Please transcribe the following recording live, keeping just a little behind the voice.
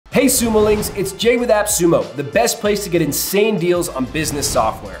Hey Sumolings, it's Jay with AppSumo, the best place to get insane deals on business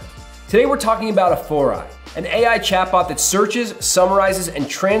software. Today we're talking about Afforai, an AI chatbot that searches, summarizes, and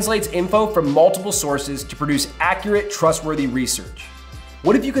translates info from multiple sources to produce accurate, trustworthy research.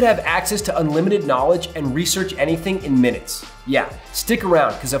 What if you could have access to unlimited knowledge and research anything in minutes? Yeah, stick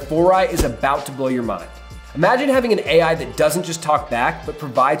around because Afforai is about to blow your mind. Imagine having an AI that doesn't just talk back, but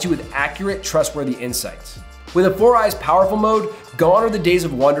provides you with accurate, trustworthy insights. With Afforai's powerful mode, gone are the days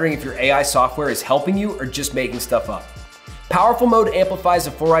of wondering if your AI software is helping you or just making stuff up. Powerful mode amplifies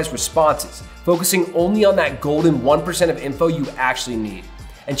Afforai's responses, focusing only on that golden 1% of info you actually need.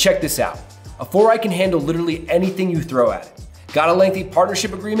 And check this out, Afforai can handle literally anything you throw at it. Got a lengthy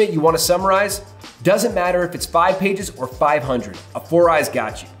partnership agreement you want to summarize? Doesn't matter if it's 5 pages or 500, Afforai's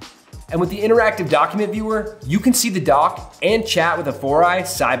got you. And with the interactive document viewer, you can see the doc and chat with Afforai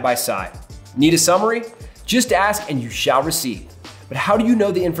side by side. Need a summary? Just ask and you shall receive. But how do you know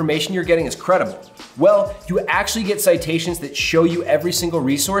the information you're getting is credible? Well, you actually get citations that show you every single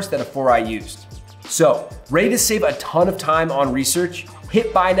resource that Afforai used. So, ready to save a ton of time on research?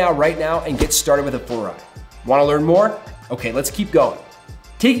 Hit buy now right now and get started with Afforai. Want to learn more? Okay, let's keep going.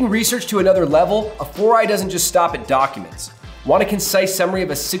 Taking research to another level, Afforai doesn't just stop at documents. Want a concise summary of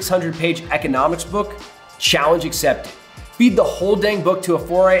a 600-page economics book? Challenge accepted. Feed the whole dang book to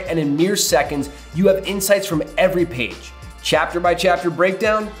Afforai and in mere seconds, you have insights from every page. Chapter by chapter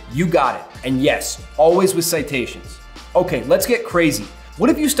breakdown, you got it. And yes, always with citations. Okay, let's get crazy. What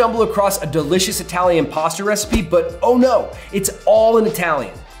if you stumble across a delicious Italian pasta recipe, but oh no, it's all in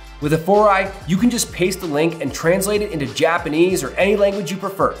Italian? With Afforai, you can just paste the link and translate it into Japanese or any language you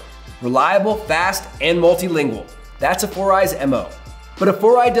prefer. Reliable, fast, and multilingual. That's Afforai's MO. But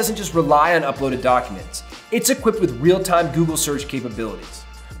Afforai doesn't just rely on uploaded documents. It's equipped with real-time Google search capabilities.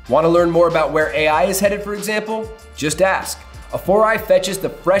 Want to learn more about where AI is headed, for example? Just ask. Afforai fetches the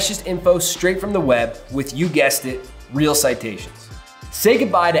freshest info straight from the web with, you guessed it, real citations. Say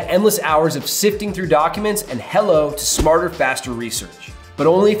goodbye to endless hours of sifting through documents and hello to smarter, faster research. But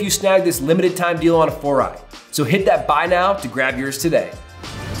only if you snag this limited time deal on Afforai. So hit that buy now to grab yours today.